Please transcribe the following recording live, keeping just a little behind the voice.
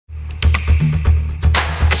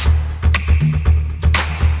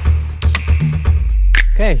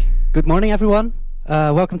Okay, good morning everyone.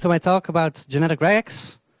 Welcome to my talk about genetic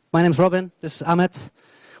regex. My name is Robin, this is Ahmet.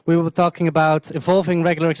 We will be talking about evolving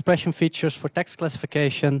regular expression features for text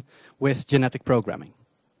classification with genetic programming.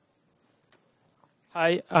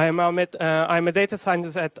 Hi, I am Ahmet. I'm a data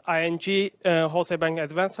scientist at ING, Wholesale Bank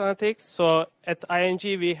Advanced Analytics. So at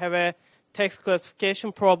ING, we have a text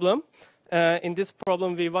classification problem. In this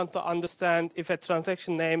problem, we want to understand if a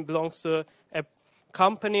transaction name belongs to a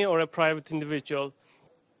company or a private individual.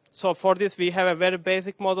 So for this, we have a very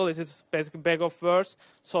basic model. It is basically a bag of words.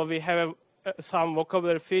 So we have some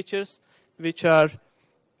vocabulary features which are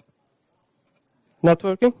not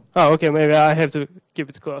working. Oh, okay, maybe I have to keep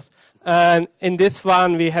it close. And in this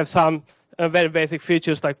one, we have some very basic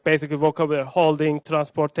features like basically vocabulary, holding,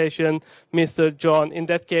 transportation, Mr. John. In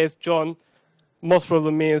that case, John most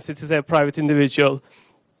probably means it is a private individual.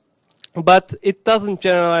 But it doesn't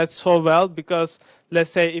generalize so well because, let's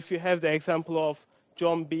say, if you have the example of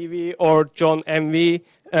John BV or John MV,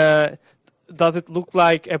 does it look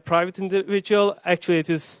like a private individual? Actually, it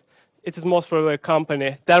is most probably a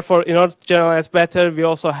company. Therefore, in order to generalize better, we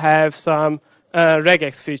also have some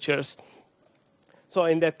regex features. So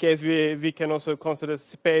in that case, we can also consider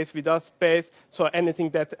space without space, so anything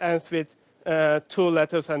that ends with 2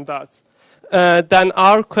 letters and dots. Then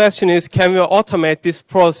our question is, can we automate this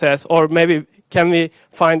process, or maybe can we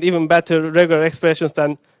find even better regular expressions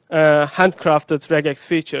than handcrafted regex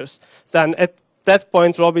features? Then at that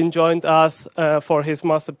point, Robin joined us for his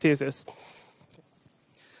master thesis.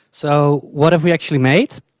 So what have we actually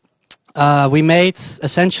made? We made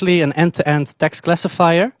essentially an end-to-end text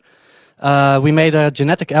classifier. We made a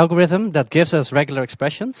genetic algorithm that gives us regular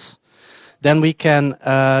expressions. Then we can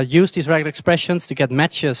use these regular expressions to get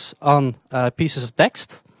matches on pieces of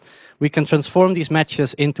text. We can transform these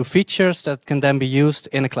matches into features that can then be used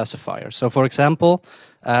in a classifier. So for example,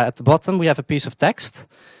 at the bottom we have a piece of text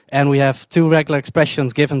and we have 2 regular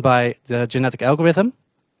expressions given by the genetic algorithm.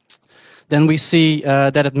 Then we see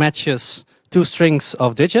that it matches 2 strings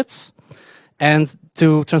of digits. And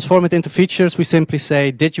to transform it into features, we simply say,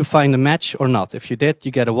 did you find a match or not? If you did,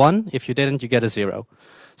 you get a 1. If you didn't, you get a 0.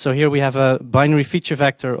 So here we have a binary feature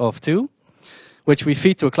vector of 2, which we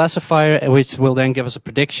feed to a classifier, which will then give us a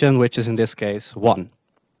prediction, which is in this case 1.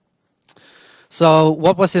 So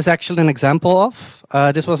what was this actually an example of?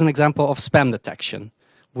 This was an example of spam detection.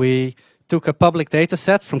 We took a public data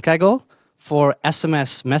set from Kaggle for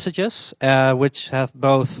SMS messages, which have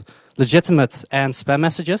both legitimate and spam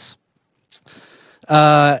messages.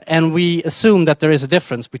 And we assume that there is a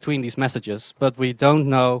difference between these messages, but we don't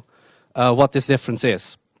know what this difference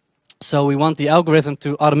is. So we want the algorithm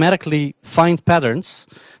to automatically find patterns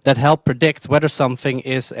that help predict whether something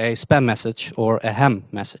is a spam message or a ham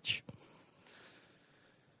message.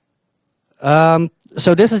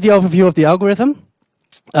 So this is the overview of the algorithm.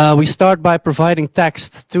 We start by providing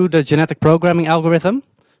text to the genetic programming algorithm,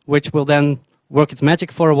 which will then work its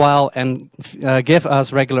magic for a while and give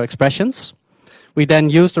us regular expressions. We then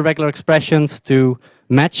use the regular expressions to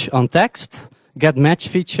match on text, get match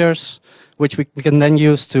features, which we can then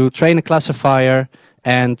use to train a classifier,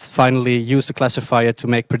 and finally use the classifier to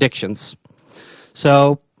make predictions.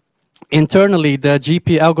 So internally, the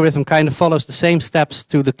GP algorithm kind of follows the same steps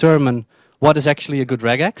to determine what is actually a good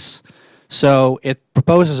regex. So it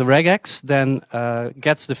proposes a regex, then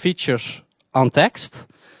gets the features on text,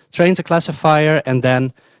 trains a classifier, and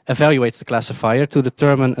then evaluates the classifier to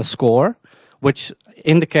determine a score, which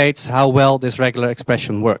indicates how well this regular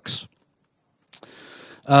expression works.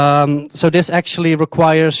 So this actually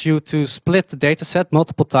requires you to split the data set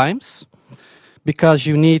multiple times, because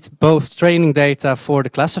you need both training data for the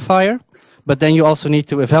classifier, but then you also need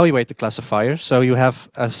to evaluate the classifier. So you have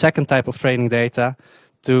a second type of training data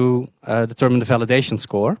to determine the validation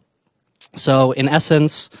score. So in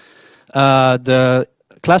essence, the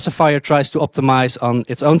classifier tries to optimize on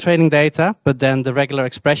its own training data, but then the regular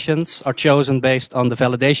expressions are chosen based on the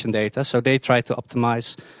validation data, so they try to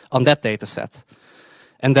optimize on that data set.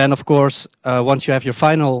 And then, of course, once you have your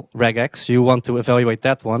final regex, you want to evaluate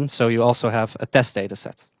that one, so you also have a test data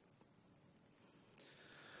set.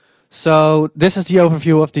 So this is the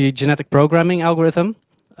overview of the genetic programming algorithm.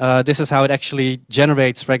 This is how it actually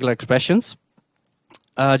generates regular expressions.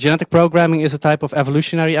 Genetic programming is a type of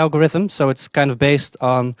evolutionary algorithm, so it's kind of based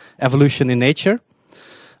on evolution in nature,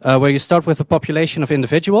 where you start with a population of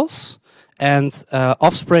individuals, and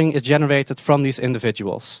offspring is generated from these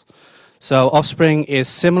individuals. So offspring is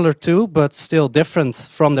similar to, but still different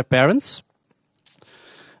from their parents.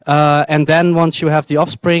 And then once you have the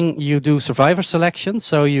offspring, you do survivor selection.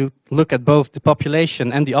 So you look at both the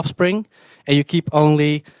population and the offspring, and you keep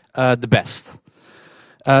only the best.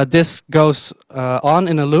 This goes on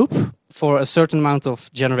in a loop for a certain amount of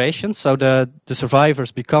generations, so the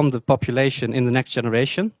survivors become the population in the next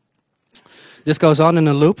generation. This goes on in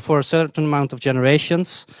a loop for a certain amount of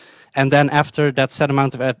generations, and then after that set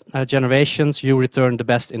amount of generations, you return the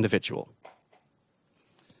best individual.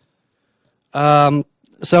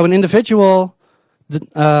 So an individual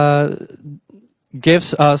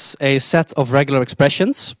gives us a set of regular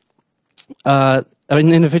expressions. An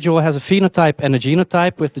individual has a phenotype and a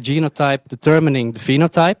genotype, with the genotype determining the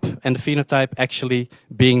phenotype and the phenotype actually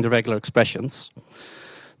being the regular expressions.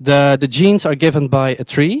 The genes are given by a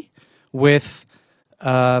tree with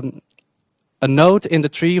a node in the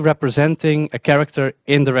tree representing a character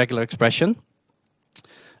in the regular expression.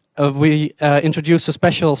 We introduce a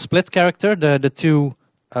special split character, the two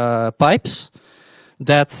pipes,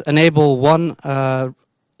 that enable one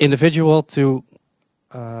individual to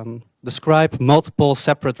describe multiple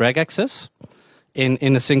separate regexes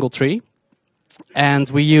in a single tree. And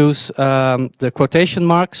we use the quotation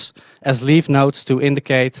marks as leaf nodes to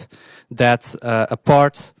indicate that a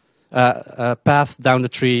path down the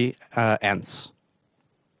tree ends.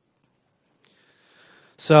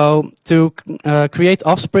 So to create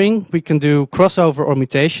offspring, we can do crossover or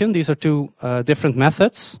mutation. These are two different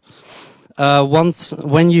methods.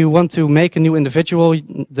 When you want to make a new individual,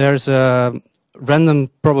 there's a random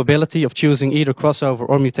probability of choosing either crossover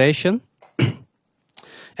or mutation.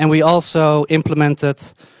 And we also implemented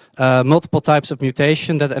multiple types of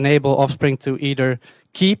mutation that enable offspring to either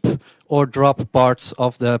keep or drop parts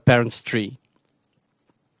of the parent's tree.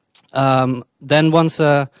 Then once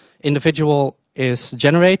an individual is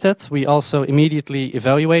generated, we also immediately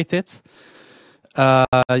evaluate it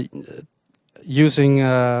using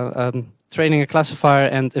training a classifier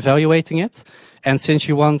and evaluating it. And since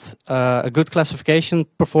you want a good classification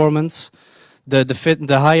performance,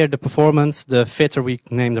 the higher the performance, the fitter we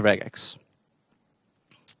name the regex.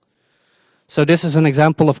 So this is an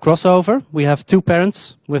example of crossover. We have two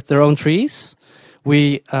parents with their own trees.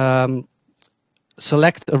 We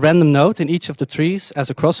select a random node in each of the trees as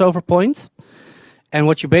a crossover point. And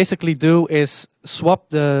what you basically do is swap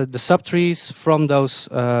the subtrees from those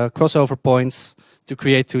crossover points to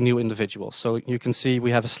create two new individuals. So you can see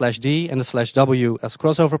we have a /D and a /W as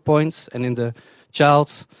crossover points, and in the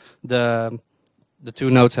childs, the two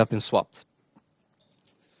nodes have been swapped.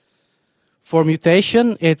 For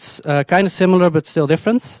mutation, it's kind of similar but still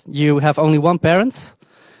different. You have only one parent,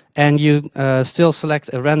 and you still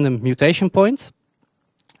select a random mutation point,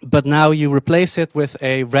 but now you replace it with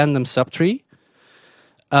a random subtree.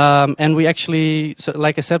 And we actually, so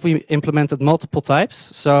like I said, we implemented multiple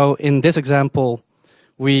types. So in this example,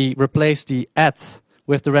 we replaced the at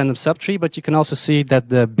with the random subtree, but you can also see that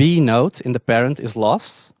the B node in the parent is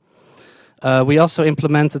lost. We also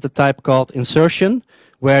implemented a type called insertion,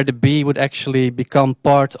 where the B would actually become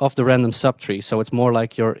part of the random subtree. So it's more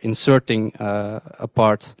like you're inserting a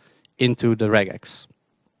part into the regex.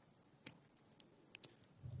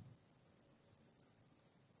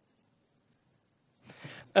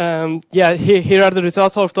 Yeah, here are the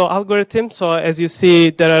results of the algorithm. So as you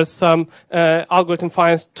see, there are some algorithm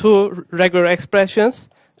finds two regular expressions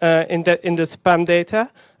in the spam data.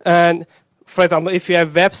 And for example, if you have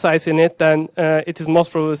websites in it, then it is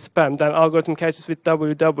most probably spam. Then algorithm catches with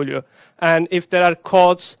www. And if there are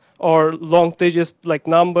codes or long digits like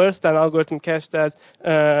numbers, then algorithm catches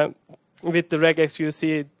that with the regex you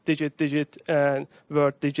see digit, digit, and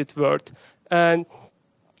word, digit, word. And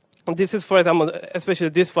this is, for example, especially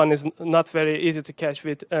this one is not very easy to catch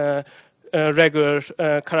with regular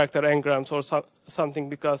character engrams or something,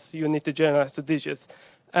 because you need to generalize the digits.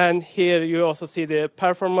 And here you also see the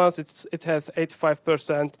performance. It has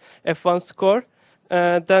 85% F1 score.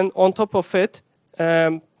 Then on top of it,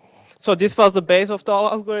 so this was the base of the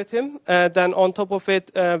algorithm. Then on top of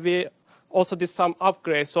it, we also did some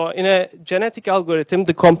upgrades. So in a genetic algorithm,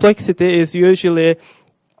 the complexity is usually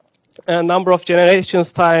number of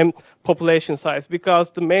generations time population size,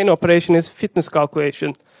 because the main operation is fitness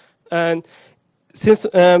calculation. And since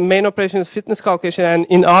main operation is fitness calculation, and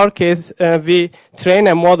in our case we train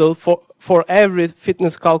a model for every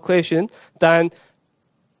fitness calculation, then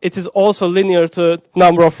it is also linear to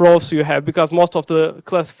number of rows you have, because most of the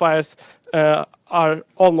classifiers are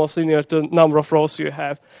almost linear to number of rows you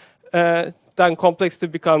have. Then complexity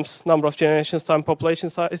becomes number of generations times population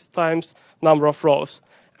size times number of rows.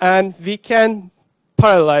 And we can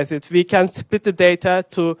parallelize it. We can split the data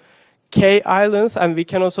to k islands, and we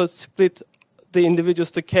can also split the individuals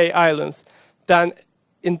to k islands. Then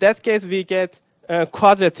in that case, we get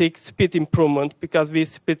quadratic speed improvement, because we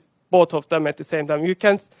split both of them at the same time. You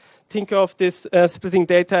can think of this splitting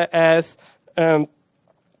data as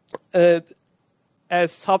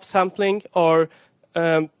as subsampling, or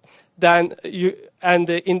then you and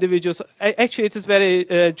the individuals. Actually, it is very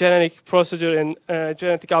generic procedure in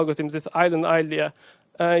genetic algorithms. This island idea,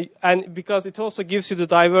 and because it also gives you the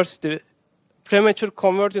diversity. Premature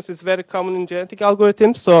convergence is very common in genetic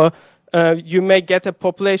algorithms. So you may get a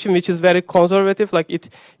population which is very conservative, like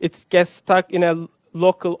it gets stuck in a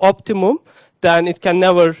local optimum. Then it can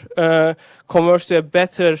never converge to a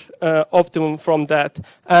better optimum from that.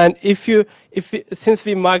 And since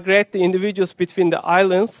we migrate the individuals between the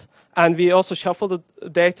islands, and we also shuffle the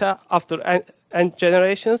data after n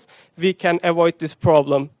generations, we can avoid this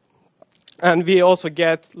problem. And we also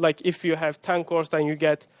get, like, if you have 10 cores, then you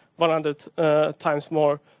get 100 times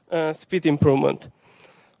more speed improvement.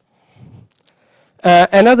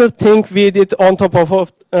 Another thing we did on top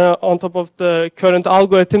of the current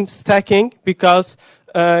algorithm, stacking, because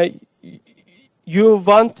you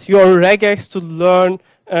want your regex to learn,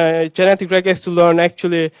 genetic regex to learn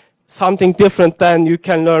actually something different than you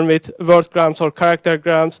can learn with word grams or character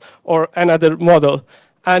grams or another model.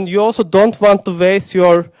 And you also don't want to waste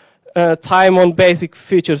your time on basic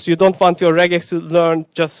features. You don't want your regex to learn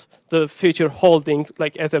just the feature holding,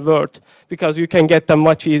 like as a word, because you can get them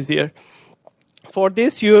much easier. For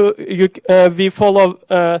this, we follow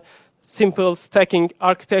simple stacking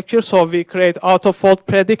architecture. So we create out-of-fault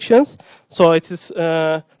predictions. So it is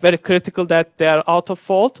very critical that they are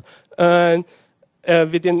out-of-fault. And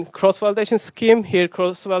within cross-validation scheme, here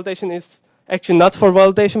cross-validation is actually not for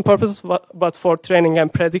validation purposes, but for training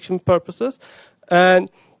and prediction purposes. And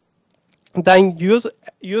then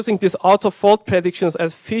using this out-of-fault predictions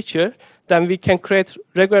as feature, then we can create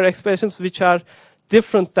regular expressions which are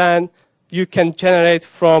different than you can generate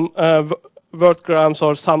from word grams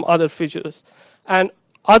or some other features. And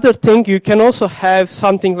other thing, you can also have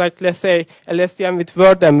something like, let's say, LSTM with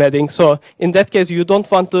word embedding. So in that case, you don't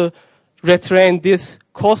want to retrain this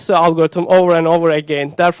cost algorithm over and over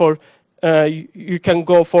again. Therefore, you can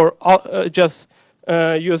go for just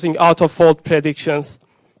using out-of-fault predictions.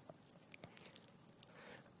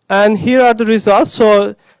 And here are the results.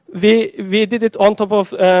 So we did it on top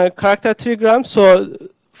of character trigrams. So,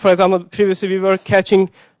 for example, previously we were catching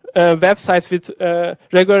websites with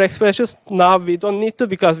regular expressions. Now we don't need to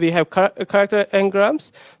because we have character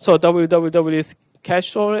n-grams. So www is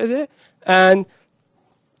cached already. And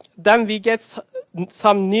then we get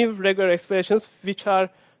some new regular expressions which are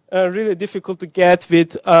really difficult to get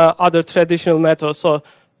with other traditional methods. So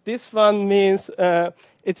this one means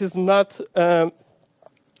it is not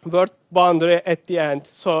word boundary at the end.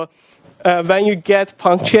 So when you get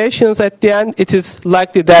punctuations at the end, it is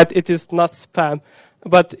likely that it is not spam.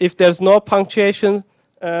 But if there's no punctuation,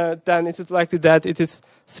 then it is likely that it is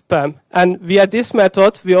spam. And via this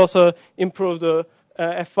method, we also improve the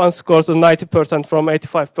F1 scores to 90% from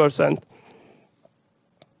 85%.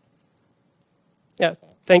 Yeah,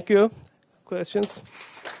 thank you. Questions?